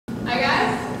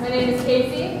my name is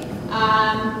Casey,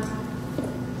 and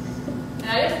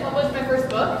I just published my first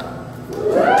book.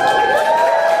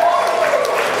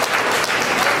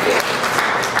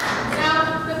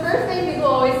 Now, the first thing people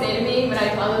always say to me when I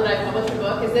tell them that I published a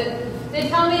book is that they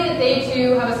tell me that they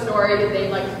too have a story that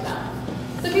they'd like to tell.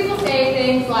 So people say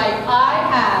things like, I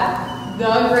have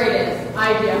the greatest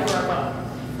idea for a book,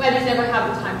 but I just never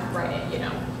have the time to write it, you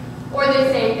know. Or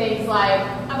they say things like,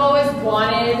 I've always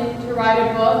wanted to write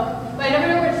a book, but I never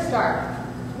know where to start.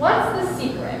 What's the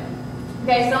secret?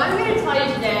 Okay, so I'm going to tell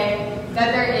you today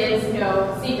that there is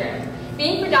no secret.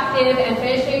 Being productive and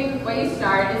finishing what you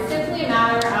start is simply a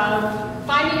matter of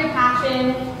finding your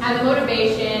passion and the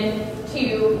motivation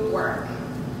to work.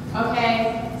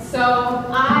 Okay, so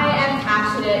I am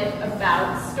passionate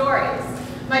about stories.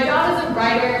 My job as a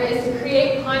writer is to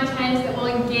create content that will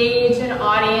engage an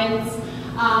audience,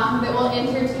 that will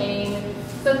entertain.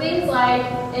 So things like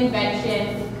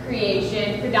invention,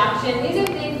 creation, production, these are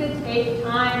things that take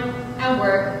time and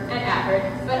work and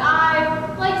effort. But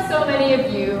I, like so many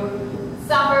of you,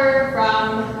 suffer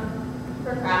from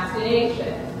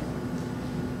procrastination.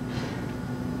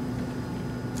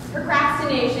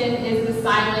 Procrastination is the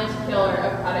silent killer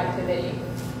of productivity.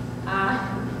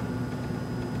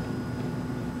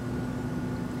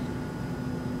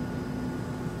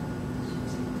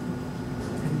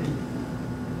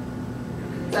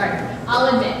 Sorry, I'll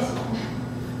admit,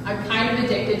 I'm kind of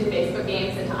addicted to Facebook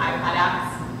games and to iPad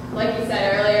apps. Like you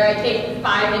said earlier, I take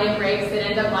 5-minute breaks that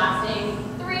end up lasting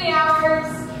 3 hours.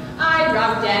 I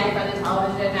drop dead in front of the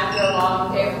television after a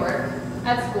long day of work,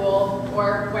 at school,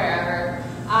 or wherever.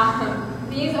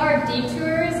 These are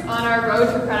detours on our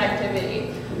road to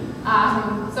productivity.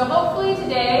 So hopefully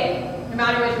today, no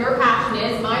matter what your passion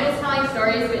is, mine is telling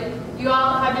stories, but you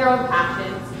all have your own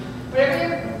passions.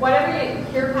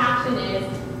 Whatever your passion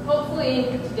is,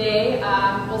 hopefully today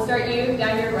will start you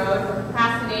down your road from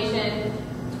procrastination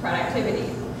to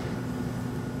productivity.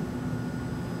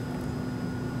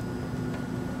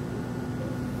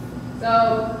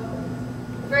 So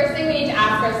the first thing we need to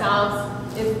ask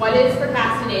ourselves is, what is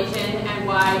procrastination and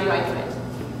why do I do it?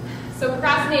 So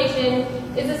procrastination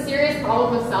is a serious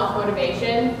problem with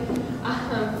self-motivation.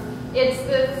 It's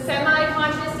the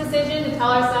semi-conscious decision to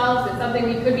tell ourselves that something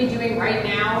we could be doing right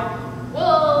now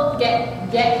will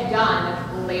get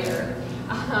done later.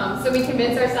 So we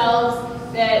convince ourselves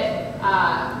that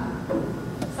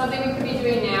something we could be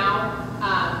doing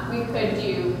now, we could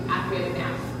do after we have an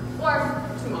exam, or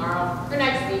tomorrow, or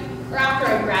next week, or after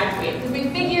I graduate. Because we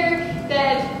figure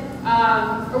that,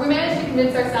 or we manage to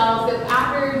convince ourselves that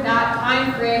after that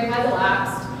time frame has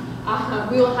elapsed,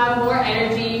 we will have more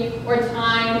energy, or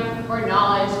time, or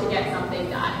knowledge to get something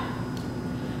done.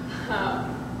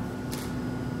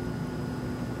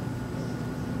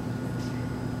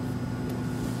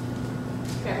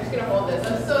 Okay, I'm just going to hold this.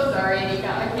 I'm so sorry,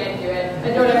 Anika. I can't do it. I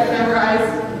don't have to memorize.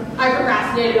 I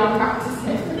procrastinated on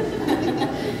practicing.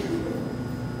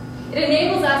 It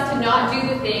enables us to not do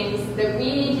the things that we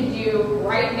need to do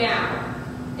right now.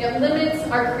 It limits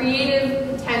our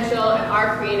creative potential and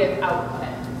our creative output.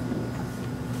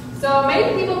 So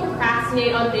many people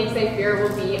procrastinate on things they fear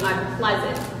will be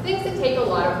unpleasant, things that take a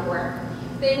lot of work.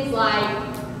 Things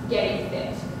like getting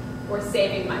fit, or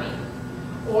saving money,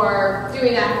 or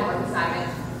doing that homework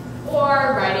assignment,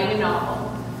 or writing a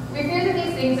novel. We fear that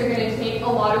these things are going to take a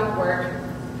lot of work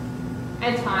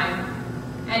and time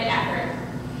and effort.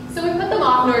 So we put them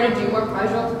off in order to do more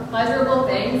pleasurable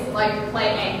things like play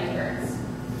Angry Birds.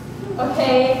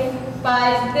 Okay,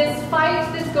 but this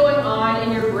fight that's going on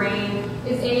in your brain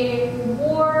is a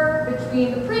war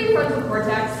between the prefrontal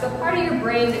cortex, the part of your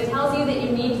brain that tells you that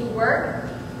you need to work,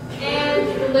 and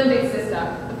the limbic system,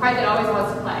 the part that always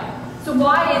wants to play. So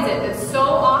why is it that so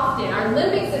often our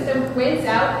limbic system wins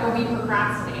out and we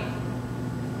procrastinate?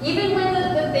 Even when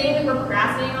the thing that we're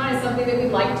procrastinating on is something that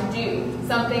we'd like to do,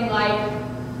 something like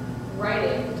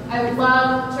writing. I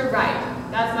love to write.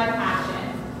 That's my passion.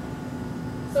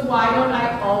 So why don't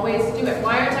I always do it?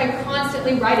 Why aren't I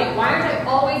constantly writing? Why aren't I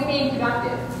always being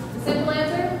productive? The simple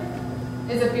answer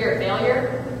is a fear of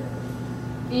failure.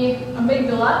 The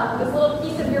amygdala, this little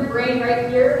piece of your brain right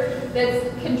here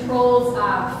that controls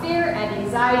fear and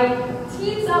anxiety,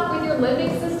 teams up with your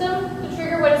limbic system to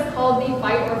trigger what is called the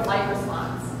fight or flight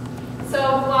response. So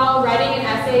while writing an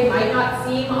essay might not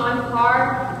seem on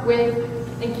par with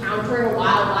encountering a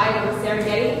wild lion on the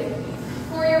Serengeti,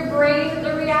 for your brain,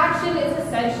 the reaction is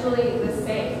essentially the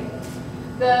same.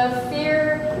 The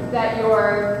fear that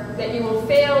you will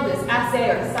fail this essay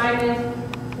or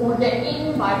assignment or get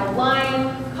eaten by the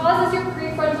lion causes your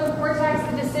prefrontal cortex,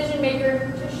 the decision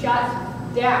maker, to shut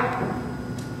down.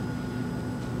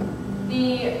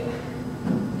 The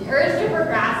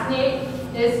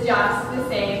procrastinate is just the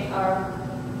same.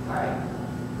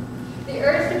 The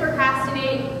urge to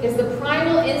procrastinate is the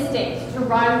primal instinct to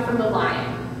run from the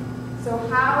lion. So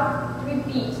how do we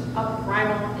beat a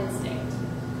primal instinct?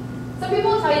 Some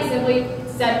people will tell you simply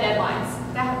set deadlines.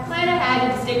 Plan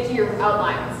ahead and stick to your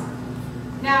outlines.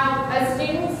 Now, as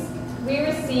students, we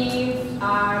receive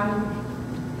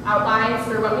outlines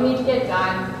for what we need to get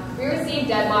done. We receive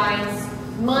deadlines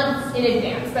months in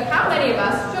advance. But how many of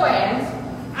us, Joanne,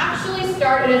 actually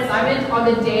start an assignment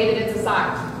on the day that it's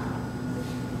assigned?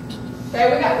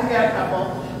 Okay, we got a couple.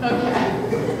 Okay.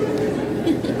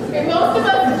 Okay, most of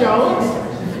us don't.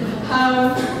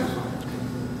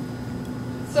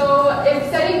 So if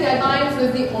setting deadlines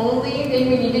was the only thing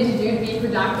we needed to do to be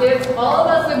productive, all of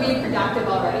us would be productive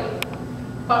already.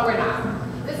 But we're not.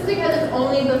 This is because it's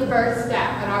only the first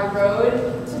step on our road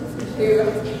to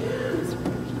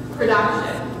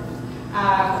production.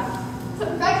 So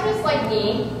perfectionists like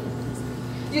me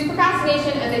use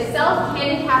procrastination as a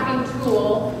self-handicapping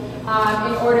tool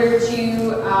in order to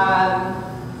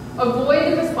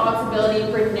avoid the responsibility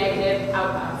for negative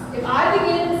outcomes. If I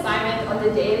begin an assignment on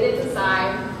the day that it's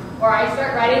assigned, or I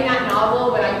start writing that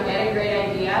novel when I get a great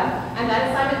idea, and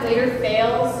that assignment later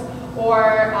fails,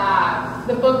 or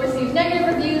the book receives negative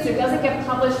reviews or doesn't get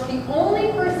published, the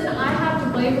only person I have to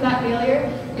blame for that failure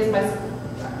is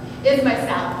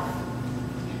myself.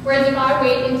 Whereas if I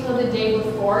wait until the day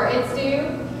before it's due,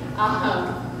 and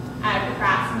I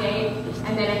procrastinate,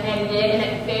 and then I hand it in and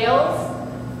it fails,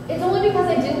 it's only because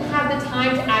I didn't have the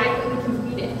time to adequately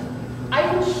complete it. I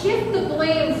can shift the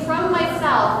blame from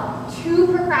myself to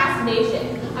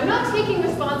procrastination. I'm not taking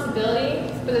responsibility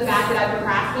for the fact that I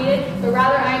procrastinated, but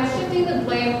rather I am shifting the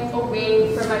blame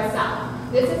away from myself.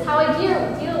 This is how I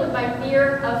deal with my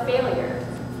fear of failure.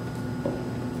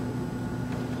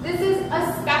 This is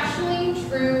especially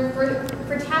true for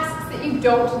tasks that you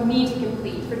don't need to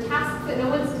complete, for tasks that no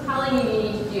one's telling you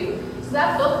need to do. So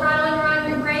that book rattling around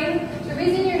your brain, the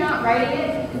reason you're not writing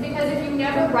it is because if you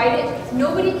never write it,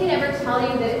 nobody can ever tell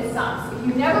you that it sucks. If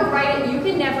you never write it, you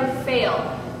can never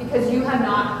fail because you have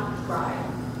not tried.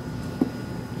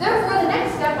 Therefore, the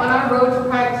next step on our road to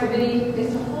productivity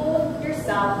is to hold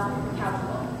yourself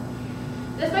accountable.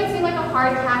 This might seem like a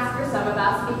hard task for some of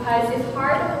us because it's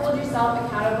hard to hold yourself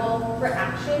accountable for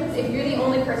actions if you're the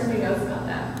only person who knows about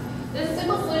them. There's a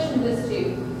simple solution to this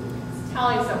too. It's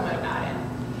telling someone about it.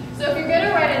 So if you're going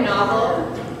to write a novel,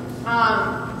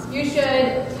 you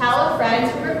should tell a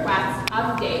friend to request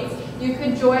updates. You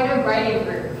could join a writing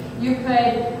group. You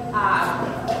could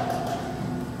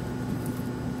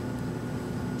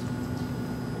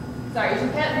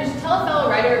you should tell a fellow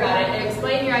writer about it and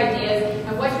explain your ideas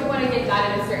and what you want to get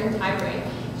done in a certain time frame.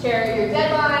 Share your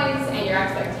deadlines and your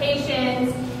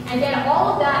expectations, and get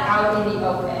all of that out in the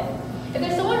open. If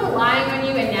there's someone relying on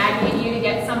you and nagging at you to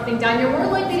get something done, you're more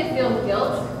likely to feel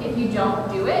guilt if you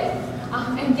don't do it.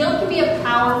 And guilt can be a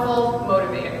powerful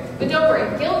motivator. But don't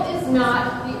worry, guilt is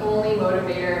not the only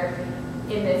motivator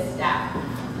in this step.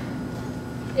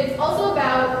 It's also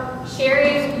about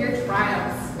sharing your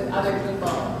triumphs with other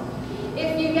people.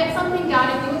 If you get something done,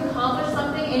 if you accomplish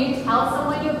something and you tell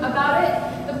someone about it,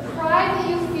 the pride that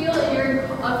you feel in your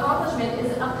accomplishment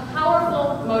is a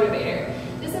powerful motivator.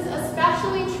 This is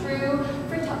especially true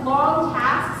for long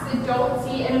tasks that don't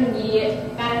see an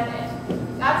immediate benefit.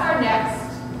 That's our next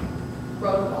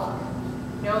roadblock.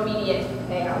 No immediate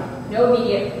payout, no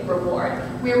immediate reward.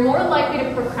 We are more likely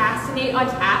to procrastinate on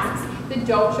tasks that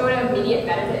don't show an immediate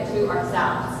benefit to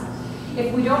ourselves.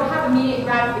 If we don't have immediate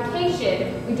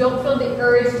gratification, we don't feel the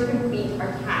urge to complete our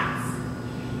tasks.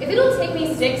 If it'll take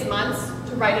me 6 months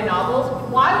to write a novel,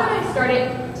 why would I start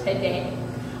it today?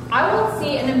 I won't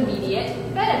see an immediate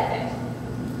benefit.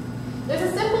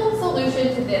 There's a simple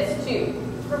solution to this too.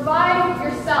 Provide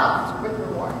yourself with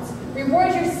rewards.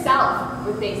 Reward yourself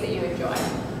with things that you enjoy.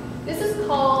 This is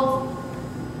called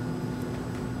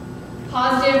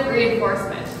positive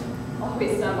reinforcement.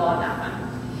 Always stumble on that one.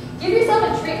 Giving yourself a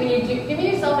treat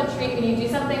when you do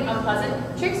something unpleasant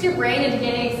tricks your brain into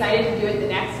getting excited to do it the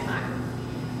next time.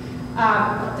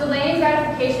 Delaying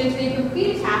gratification until you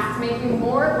complete a task to make you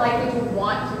more likely to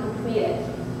want to complete it.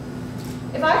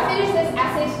 If I finish this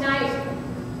essay tonight,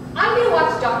 I'm going to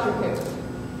watch Dr. Who.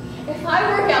 If I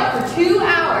work out for 2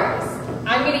 hours,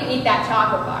 I'm going to eat that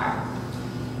chocolate bar.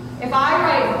 If I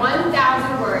write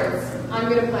 1,000 words, I'm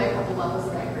going to play a couple levels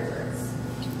of Angry Birds.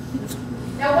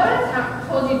 Now, what I've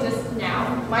told you just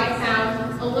now might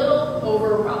sound a little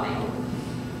overwhelming.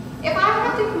 If I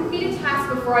have to complete a task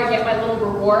before I get my little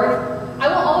reward, I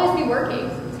will always be working.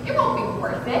 It won't be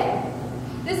worth it.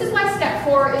 This is why step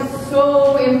 4 is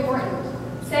so important.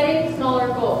 Setting smaller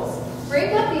goals.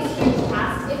 Break up these huge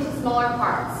tasks into smaller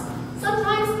parts,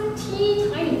 sometimes teeny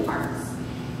tiny parts.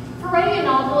 For writing a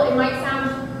novel, it might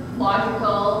sound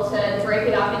logical to break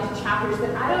it up into chapters,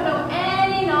 but I don't know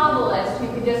any novelist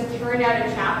who could just turn out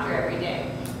a chapter every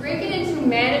day. Break it into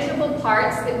manageable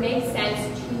parts that make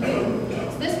sense to you.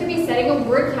 So this could be setting a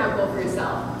word count goal for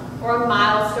yourself, or a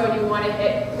milestone you want to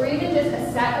hit, or even just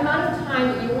a set amount of time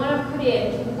that you want to put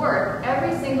in to work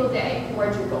every single day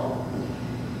towards your goal.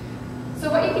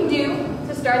 So what you can do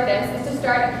to start this is to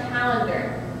start a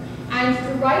calendar and to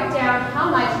write down how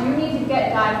much you need to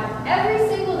get done every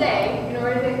single day in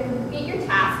order to complete your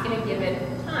task in a given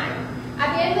time.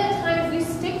 At the end of that time, if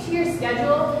you stick to your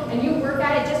schedule and you work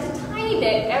at it just a tiny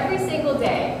bit every single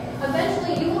day,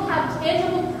 eventually you will have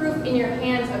tangible proof in your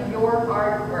hands of your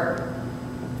hard work.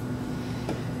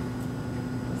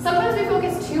 Sometimes we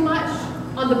focus too much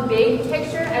on the big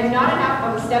picture and not enough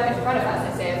on the step in front of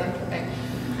us, I say as I'm tripping,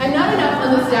 and not enough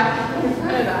on the step in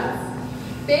front of us.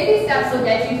 Baby steps will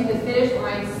get you to the finish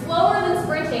line slower than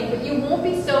sprinting, but you won't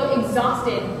be so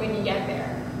exhausted when you get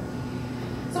there.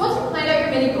 So once you've planned out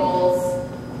your mini goals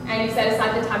and you've set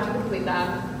aside the time to complete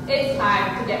them, it's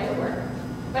time to get to work.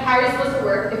 But how are you supposed to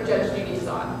work if Judge Judy's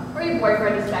on, or your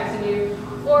boyfriend is texting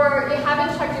you, or you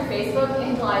haven't checked your Facebook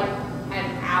in like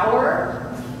an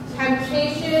hour?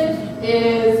 Temptation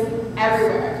is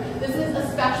everywhere. This is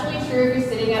especially true if you're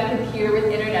sitting at a computer with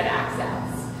internet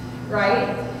access,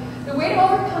 right? The way to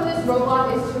overcome this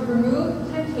roadblock is to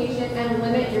remove temptation and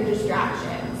limit your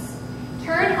distractions.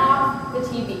 Turn off the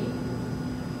TV.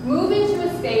 Move into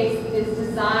a space that is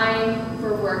designed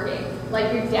for working,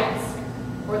 like your desk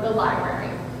or the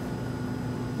library.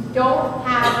 Don't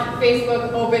have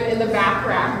Facebook open in the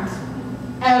background,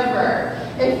 ever.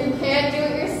 If you can't do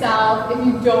it yourself, if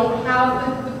you don't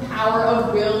have the power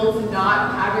of will to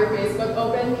not have your Facebook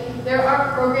open, there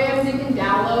are programs you can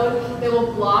download that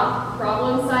will block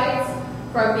problem sites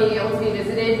from being able to be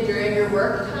visited during your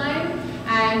work time,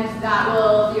 and that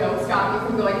will, stop you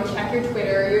from going to check your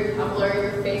Twitter, your Tumblr,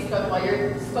 your Facebook while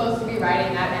you're supposed to be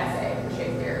writing that essay for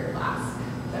Shakespeare class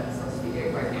that I'm supposed to be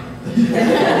doing right now.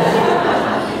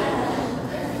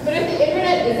 But if the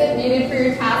internet isn't needed for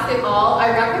your task at all, I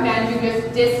recommend you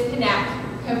just disconnect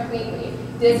completely.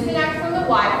 Disconnect from the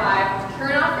Wi-Fi,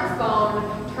 turn off your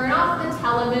phone, turn off the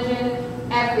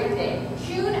television, everything.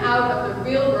 Tune out of the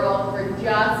real world for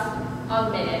just a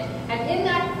minute. And in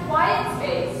that quiet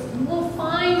space, you will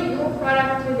find your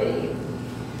productivity.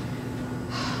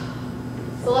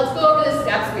 So let's go over the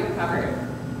steps we've covered.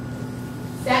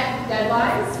 Set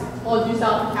deadlines, hold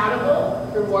yourself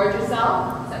accountable, reward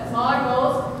yourself, set smaller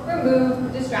goals,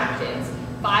 remove distractions.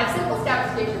 5 simple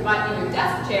steps to get your butt in your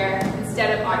desk chair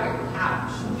instead of on your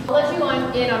couch. I'll let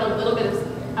you in on a little bit of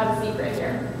a secret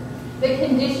here. The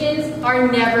conditions are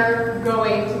never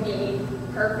going to be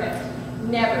perfect.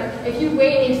 Never. If you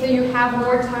wait until you have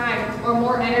more time or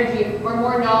more energy or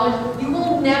more knowledge, you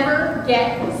will never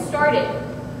get started.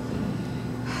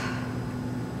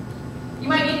 You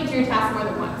might need to do your task more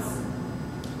than once.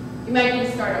 You might need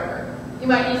to start over. You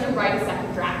might need to write a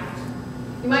second draft.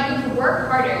 You might need to work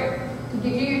harder to do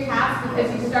your task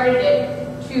because you started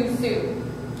it too soon.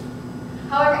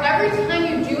 However, every time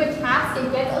you do a task,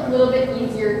 it gets a little bit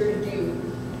easier to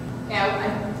do. Now,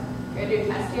 I'm going to do a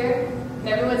test here. Can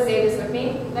everyone say this with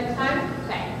me next time?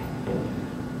 Okay.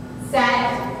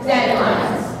 Set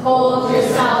deadlines. Hold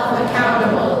yourself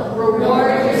accountable.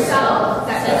 Reward yourself.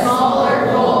 Set smaller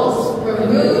goals.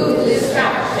 Remove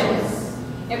distractions.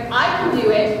 If I can do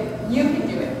it, you can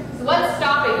do it. So what's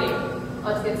stopping you?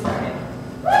 Let's get started.